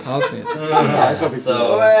 Yeah. Okay. Yeah, so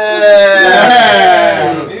So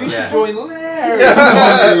Maybe you should Yeah. join Larry's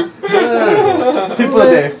small group. people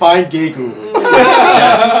there find gay group.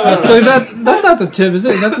 So that's not the tip, is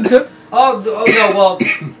it? That's the tip? oh no, well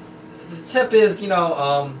the tip is, you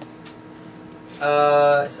know,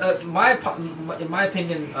 in my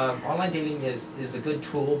opinion, online dating is a good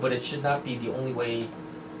tool, but it should not be the only way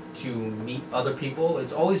to meet other people.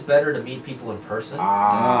 It's always better to meet people in person.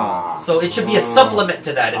 Ah. So it should be a supplement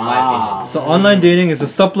to that, in my opinion. So online dating is a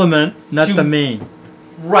supplement, not To- the main.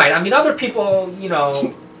 Right. I mean, other people, you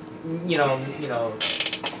know,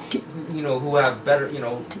 who have better, you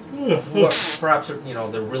know, who are perhaps, you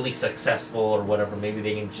know, they're really successful or whatever. Maybe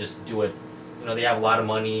they can just do it. You know, they have a lot of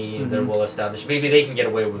money and they're well established. Maybe they can get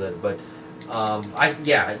away with it. But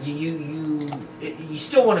you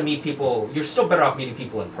still want to meet people. You're still better off meeting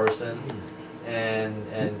people in person, and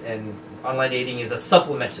online dating is a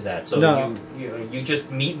supplement to that. So No. you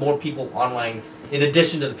just meet more people online in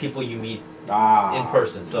addition to the people you meet Ah. in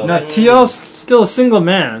person. So Now TL's still a single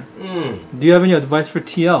man. Mm. Do you have any advice for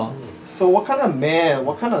TL? So what kind of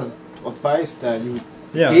advice that you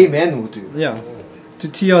Yeah. gay men would do? Yeah. To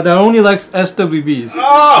TL that only likes SWBs.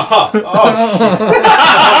 Oh,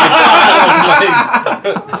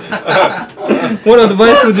 What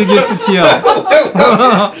advice would you give to TL?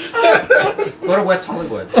 go to West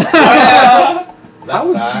Hollywood. How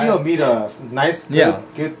would Gio meet a nice,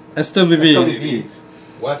 good SWB. SWBs?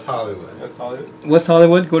 West Hollywood. That's Hollywood. West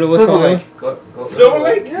Hollywood. Go to West Silver Hollywood. Lake. Go Silver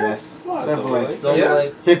Lake? Yes. Silver Lake. Silver Yeah.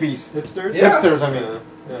 Lake. Hippies. Hipsters? Yeah. Hipsters, I mean.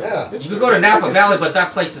 Yeah. You could go to Napa Valley, but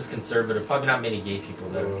that place is conservative. Probably not many gay people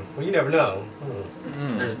there. Well, you never know.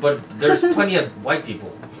 There's plenty of white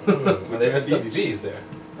people. Are there SWBs there?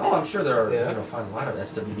 Oh, I'm sure there are. Yeah. You know, find a lot of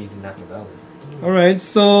SWBs in Napa Valley. All right.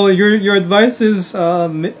 So your advice is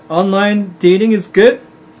online dating is good,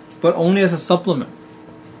 but only as a supplement.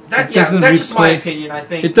 That's doesn't just my replace- opinion. I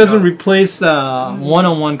think It doesn't you know, replace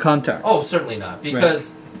one-on-one contact, Oh, certainly not.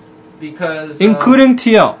 Because including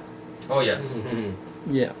TL. Oh yes.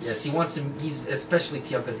 Yes. Yes, he wants him. He's especially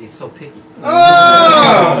TL because he's so picky.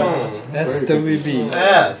 Oh! SWB.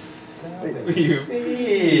 Yes.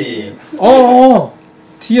 Oh,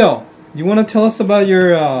 TL. You want to tell us about your?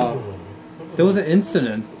 There was an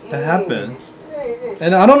incident that happened,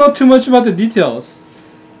 and I don't know too much about the details.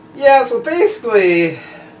 Yeah, so basically,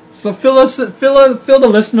 So fill the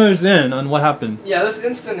listeners in on what happened. yeah, this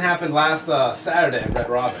incident happened last Saturday at Red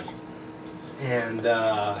Robin. And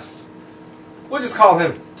we'll just call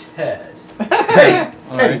him Ted. Teddy.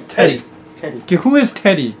 All right. Teddy. Teddy. Okay, who is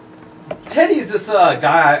Teddy? Teddy's this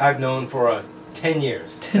guy I've known for 10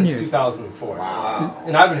 years. 10 since years. 2004. Wow.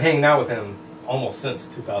 And I've been hanging out with him almost since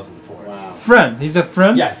 2004. Wow. Friend. He's a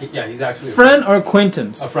friend. Yeah, he's actually Friend or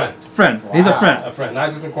acquaintance? a friend. Friend. He's a Wow. friend. A friend, not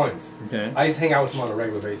just an acquaintance. Okay. I used to hang out with him on a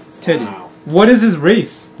regular basis. Teddy. Wow. What is his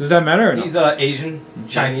race? Does that matter or not? He's Asian,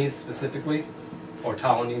 Chinese specifically, or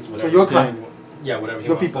Taiwanese, whatever. your kind. Yeah, whatever he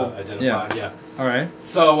Your wants people. to identify. Yeah. All right.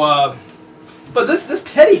 So, but this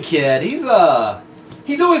Teddy kid, he's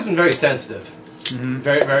always been very sensitive, Mm-hmm.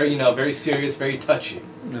 very very very serious, very touchy.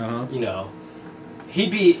 Uh-huh. You know,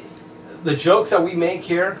 he'd be the jokes that we make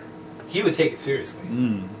here. He would take it seriously.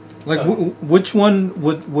 Like, So- which one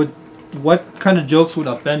would what kind of jokes would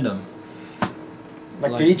offend him?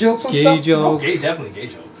 Like gay jokes and Gay stuff? Oh, jokes. gay, definitely gay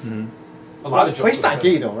jokes. Mhm. A lot of jokes. Well, he's not would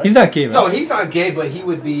gay offend. though, right? He's not gay, right? No, he's not gay, but he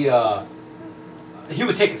would be. He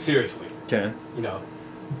would take it seriously. Okay. You know.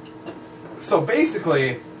 So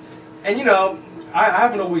basically, and you know, I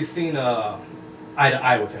haven't always seen eye to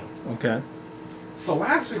eye with him. Okay. So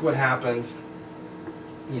last week, what happened?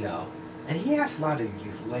 You know, and he asked a lot of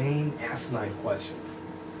these lame, asinine questions.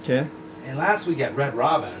 Okay. And last week at Red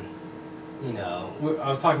Robin, you know, I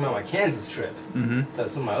was talking about my Kansas trip Mm-hmm. to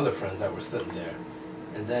some of my other friends that were sitting there.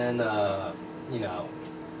 And then, you know,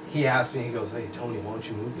 he asked me, he goes, "Hey, Tony, why don't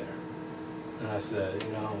you move there?" And I said,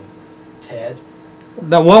 you know, Ted.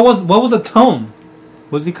 Now, what was the tone?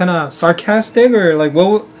 Was he kind of sarcastic or like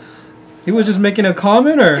what? He was just making a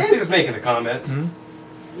comment, or And he was making a comment, Mhm.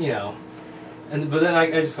 you know. But then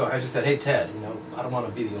I just said, "Hey, Ted, you know, I don't want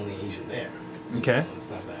to be the only Asian there. You Okay. know, it's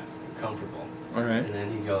not that comfortable." all right. And then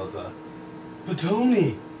he goes, "But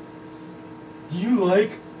Tony, you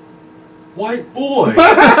like white boys."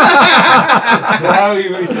 How you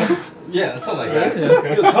really said? Yeah, something like that. Yeah.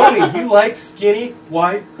 He goes, "Tony, you like skinny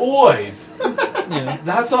white boys. Yeah.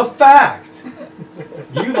 That's a fact.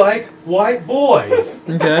 You like white boys."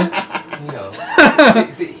 Okay. You know,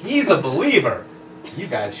 see, he's a believer. You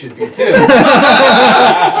guys should be too. All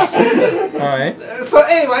right. So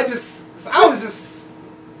anyway, I was just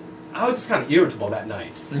kind of irritable that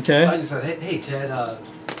night. Okay. So I just said, "Hey, Ted,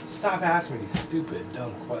 stop asking me these stupid,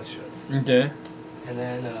 dumb questions." Okay. And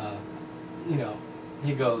then, you know,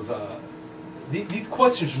 he goes, "These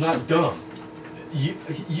questions are not dumb.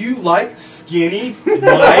 You like skinny white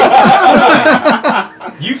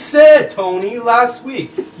boys. You said, Tony, last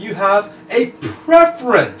week, you have a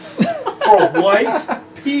preference for white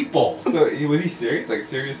people." So, was he serious? Like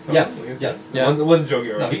serious tone? Yes, Like, yes. Yeah. Wasn't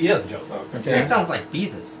joking No, around. he doesn't joke. Oh, This Okay. guy sounds like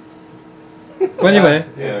Beavis. Well, anyway.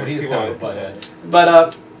 Yeah, but he's keep kind on. of a butthead.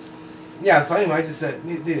 But, yeah, so anyway, I just said,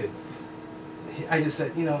 dude,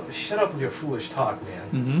 you know, shut up with your foolish talk, man.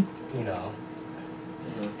 Mm-hmm. You know.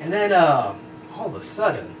 And then, all of a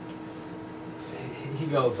sudden, he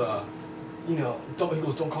goes, you know,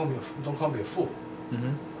 don't call me a fool.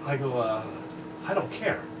 Mm-hmm. I go, I don't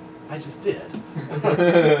care. I just did.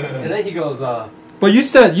 And then he goes, But you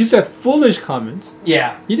said foolish comments.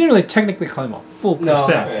 yeah. You didn't really technically call him a fool per No,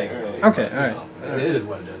 se. not technically. Okay, but, you alright. know, it is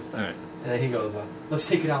what it is. All right. And then he goes, let's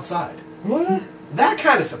take it outside. What? That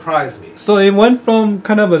kind of surprised me. So it went from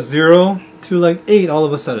kind of a 0 to like 8 all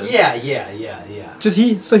of a sudden. Yeah. Just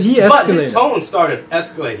he escalated. But his tone started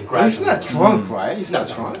escalating Well, he's gradually. not drunk, right? He's not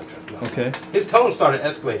No, drunk. no. Okay. His tone started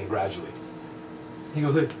escalating gradually. He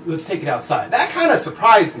goes, let's take it outside. That kind of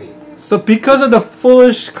surprised me. So because of the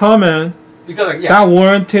foolish comment, Because, like, that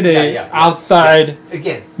warranted a Yeah. outside.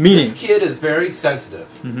 Again, Meaning. this kid is very sensitive.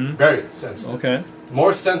 Mhm. Very sensitive. Okay.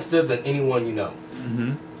 More sensitive than anyone you know.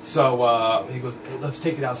 Mm-hmm. So he goes, hey, let's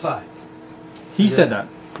take it outside. He said that,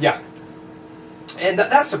 Yeah. And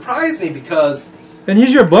that surprised me because, and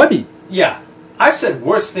he's your buddy. yeah, I've said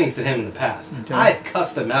worse things to him in the past. Okay. I've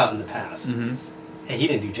cussed him out in the past. Mm-hmm. And he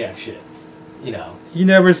didn't do jack shit. You know. He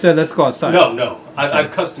never said, "Let's go outside." No.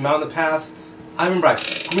 I've cussed him out in the past. I remember I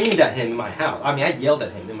screamed at him in my house. I mean, I yelled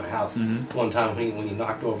at him in my house Mhm. one time when he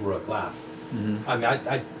knocked over a glass. Mhm. I mean,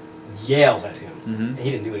 I yelled at him, Mhm. and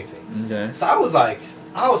he didn't do anything. Okay. So I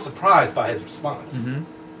was surprised by his response. Mm-hmm.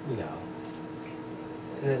 You know,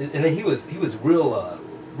 and then he was real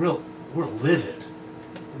livid,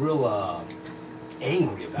 real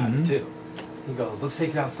angry about Mhm. it too. He goes, "Let's take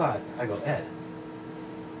it outside." I go, "Ed,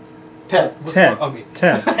 Ted. what's Ted. wrong? I mean,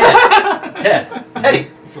 Ted. Teddy."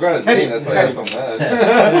 I forgot his Teddy, name, that's why Teddy. I was so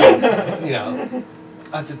mad. You know,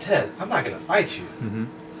 I said, "Ted, I'm not gonna fight you, Mm-hmm.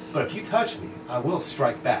 but if you touch me, I will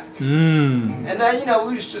strike back." Mm. And then, you know,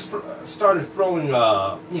 we just started throwing,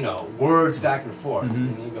 you know, words back and forth.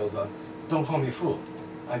 Mhm. And he goes, "Don't call me a fool."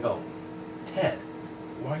 I go, "Ted,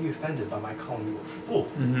 why are you offended by my calling you a fool?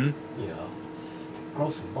 Mm-hmm. You know, grow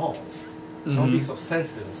some balls. Don't be so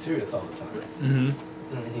sensitive and serious all the time." Mm-hmm.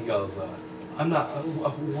 And then he goes, "I'm not,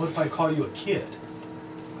 what if I call you a kid?"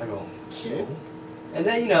 I go, "So?" Kid? And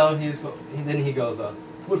then, you know, then he goes,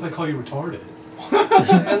 "What if I call you retarded?"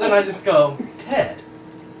 And then I just go, "Ted,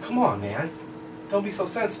 come on, man. Don't be so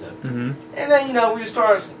sensitive." Mm-hmm. And then, you know, we just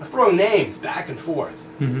started throwing names back and forth.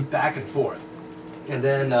 Mhm. Back and forth. And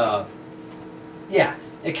then, yeah,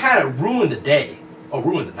 it kind of ruined the day. Or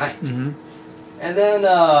ruined the night. Mm-hmm. And then,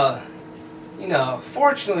 you know,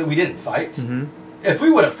 fortunately we didn't fight. Mm-hmm. If we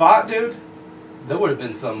would have fought, dude, there would have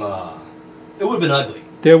been some, it would have been ugly.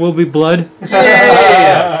 There will be blood,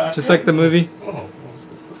 Yes! just like the movie. Oh,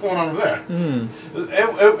 going on over there? Mm.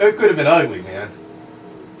 It could have been ugly, man.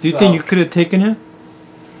 Do you think you could have taken him?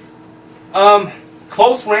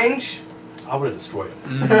 Close range, I would have destroyed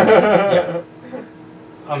him. Yeah.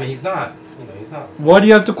 I mean, he's not. You know, he's not. What do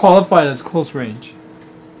you have to qualify as close range?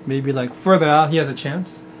 Maybe like further out, he has a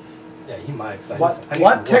chance. Yeah, he might. 'Cause I What need to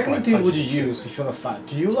what work technique my would you punches. use if you want to fight?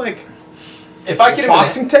 Do you like If I could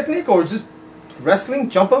boxing technique or just wrestling,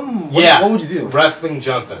 jump him? Yeah. What would you do? Wrestling,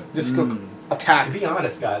 jumping. Just go attack. To be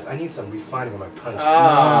honest, guys, I need some refining of my punches.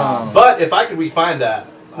 Ah. But if I could refine that,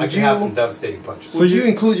 I Would could have you- some devastating punches. Would you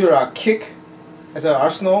include your kick as an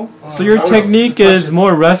arsenal? So your I was technique just is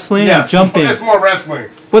more wrestling and jumping. It's more wrestling.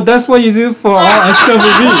 But that's what you do for all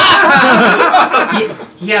SWB.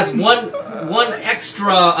 He has one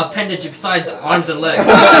extra appendage besides arms and legs.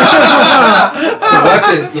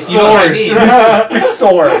 Weapons, If you know what I mean. big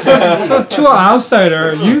sword. So to an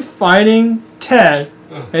outsider, you fighting Ted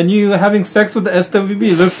and you having sex with the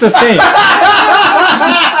SWB looks the same.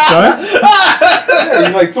 Right? Yeah,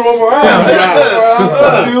 you like throw him around.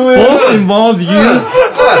 Both involves you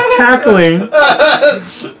tackling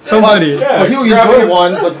somebody. But he'll enjoy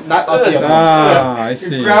one, but not the other. Ah, I You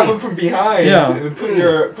see. grab him from behind. Yeah. And put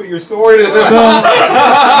your sword in his So,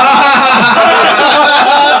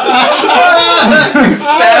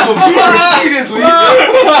 stab him repeatedly.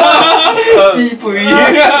 Deeply.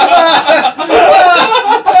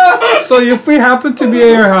 so if we happen to be at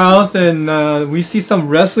your house and we see some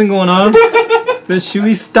wrestling going on, then should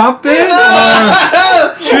we stop it? Or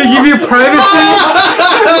should we give you privacy?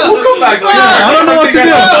 We'll come back later. I don't know what to do.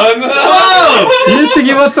 Done. You need to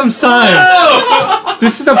give us some sign.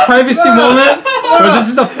 This is a privacy moment, or this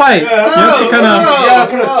is a fight. You have to kind of, You gotta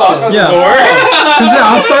put a sock on Yeah. the door. because the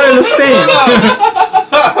outside is the same.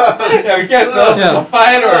 Yeah, we can't tell if Yeah. it's a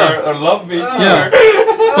fight or love me. Yeah.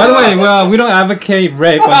 By the way, well, we don't advocate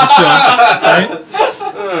rape on the show, right?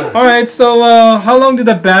 All right. So, how long did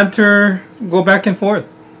the banter go back and forth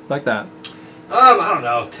like that? I don't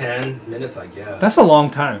know, 10 minutes, I guess. That's a long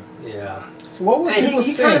time. Yeah. So what was And people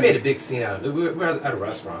he kind of made saying? a big scene out of it. We were at a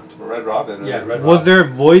restaurant. Red Robin. Yeah, Red Was Robin. their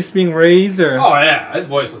voice being raised, or Oh, yeah. His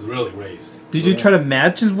voice was really raised. did you try to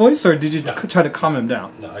match his voice, or did you No. try to calm him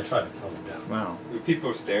down? No, I tried to calm him down. Wow. Were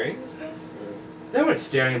people staring and stuff? They weren't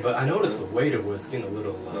staring, but I noticed the waiter was getting a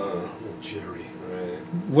little jittery. Right.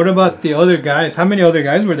 What about the other guys? How many other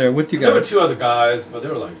guys were there with you There were guys? 2 other guys, but they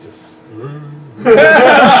were like just...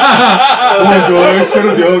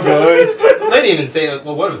 They didn't even say it.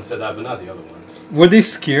 Well, one of them said that, but not the other one. Were they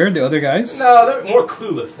scared, the other guys? No, they're more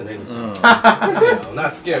clueless than anything. You know,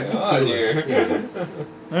 not scared, just Oh, clueless. dear.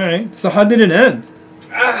 All right. So how did it end?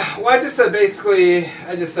 Well, I just said basically,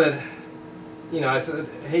 I said,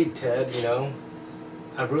 hey Ted, I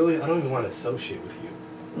don't even want to associate with you.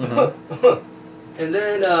 And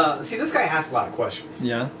then, see, this guy asks a lot of questions.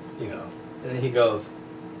 Yeah. And then he goes,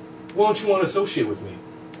 why don't you want to associate with me?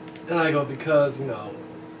 And I go, because, I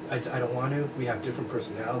don't want to. We have different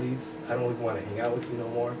personalities. I don't even want to hang out with you no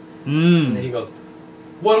more. And then he goes,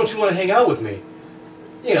 why don't you want to hang out with me?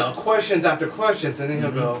 Questions after questions. And then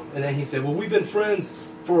he'll go, and then he said, well, we've been friends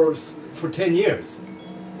for 10 years.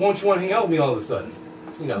 Why don't you want to hang out with me all of a sudden?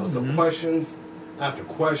 So questions after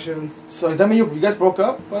questions. So does that mean you guys broke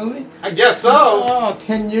up, finally? I guess so. Oh,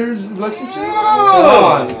 10 years relationship?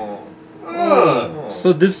 Come on.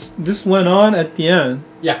 So this went on at the end.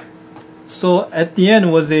 Yeah. So at the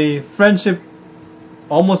end was a friendship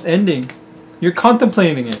almost ending. You're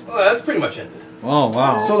contemplating it. Well, that's pretty much ended. Oh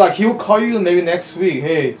wow. So like he'll call you maybe next week.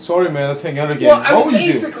 Hey, sorry man, let's hang out again. Well, I what mean, would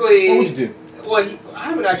you do? basically, What would you do? well, I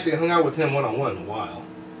haven't actually hung out with him one-on-one in a while.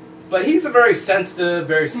 But he's a very sensitive,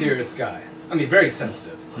 very serious guy. I mean, very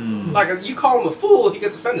sensitive. Like, if you call him a fool, he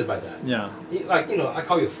gets offended by that. Yeah. I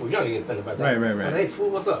call you a fool. You're not going to get offended by that. Right. But, hey, fool,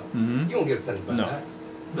 what's up? Mhm. You won't get offended by No. that.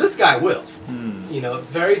 This guy will. Mm.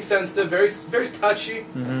 Very sensitive, very touchy.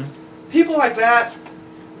 Mhm. People like that,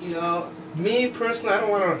 me personally, I don't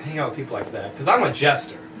want to hang out with people like that. Because I'm a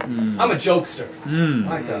jester. Mm. I'm a jokester. Mm. I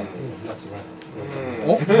like to mess around.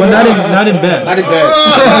 Oh, but not in bed. Not in bed.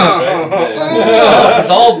 It's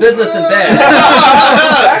all business in bed.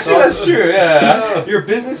 Actually, that's true. Yeah, your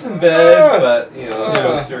business in bed, but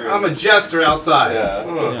jokester. I'm a jester outside. Yeah,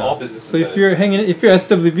 Yeah. all business. So in if bed. you're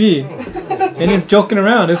SWB and he's joking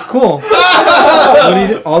around, it's cool. But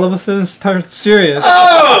he all of a sudden starts serious.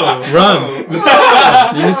 Run.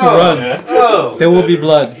 You need to run. Oh. There will be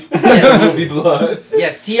blood. Yes, will be blood.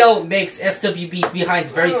 yes, TL makes SWB's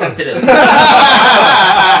behinds very sensitive. All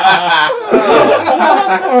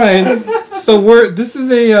right. So this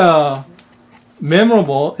is a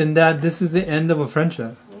memorable in that this is the end of a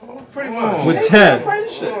friendship Pretty much. with Ted.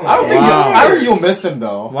 Shit. I don't think Wow. I don't think you'll miss him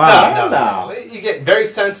though. Wow. No. You get very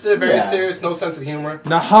sensitive, very Yeah. serious, no sense of humor.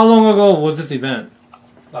 Now, how long ago was this event?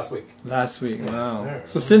 Last week. Last week. Wow. sir.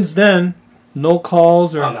 So since then, no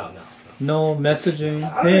calls or Oh, no. no messaging.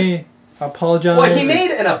 Hey, I apologize. Well, he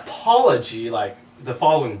made an apology like the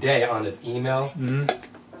following day on his email, Mhm.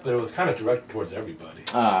 but it was kind of directed towards everybody.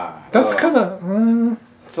 That's kind of.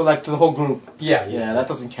 So like to the whole group. Yeah, Yeah, that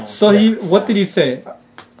doesn't count. So he. What did he say?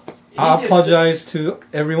 I just- apologize to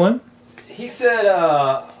everyone. He said,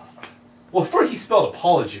 well, first he spelled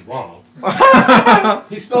apology wrong.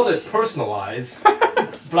 He spelled it personalized,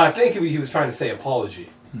 but I think he was trying to say apology.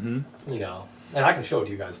 Mhm. You know, and I can show it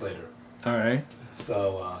to you guys later. All right.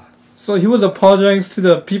 So, So he was apologizing to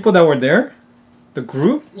the people that were there, the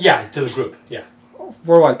group, yeah, to the group. Yeah,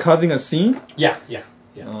 for what, causing a scene, yeah.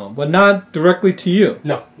 but not directly to you.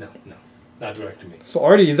 No, not direct to me. So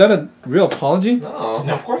Artie, is that a real apology? No,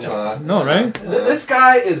 No, of course no. not. No, right? This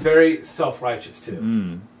guy is very self-righteous too.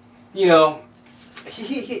 Mm. You know,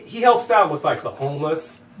 he helps out with like the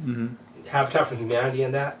homeless, Mm-hmm. Habitat for Humanity,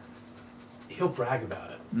 and that. He'll brag about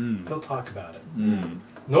it. Mm. He'll talk about it. Mm.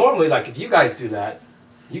 Normally, like if you guys do that,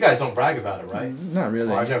 you guys don't brag about it, right? Not really.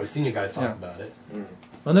 Or I've never seen you guys talk Yeah. about it.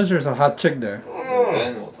 Unless there's a hot chick there.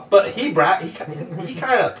 Then we'll talk. But he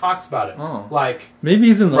kind of talks about it, Oh. like Maybe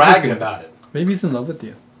he's in love bragging with you. about it. Maybe he's in love with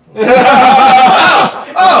you.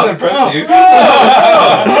 That's impressive.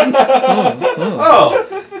 Oh,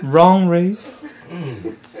 Wrong race,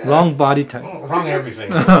 wrong body type. wrong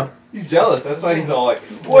everything. He's jealous. That's why he's all like,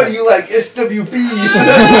 "What do you like, SWBs?"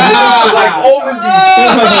 like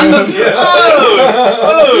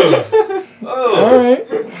All right.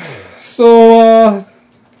 So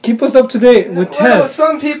keep us up to date with Well, Ted. with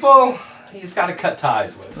some people, you just got to cut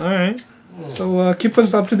ties with. All right. So keep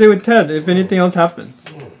us up to date with Ted if anything else happens.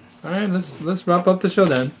 All right. Let's wrap up the show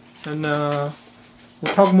then, and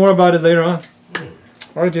we'll talk more about it later on.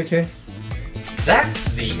 All right, JK.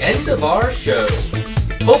 That's the end of our show.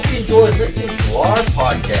 Hope you enjoyed listening to our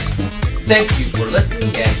podcast. Thank you for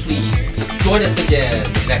listening, and please join us again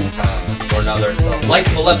next time for another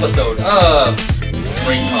delightful episode of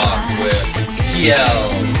Straight Talk with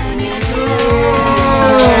TL.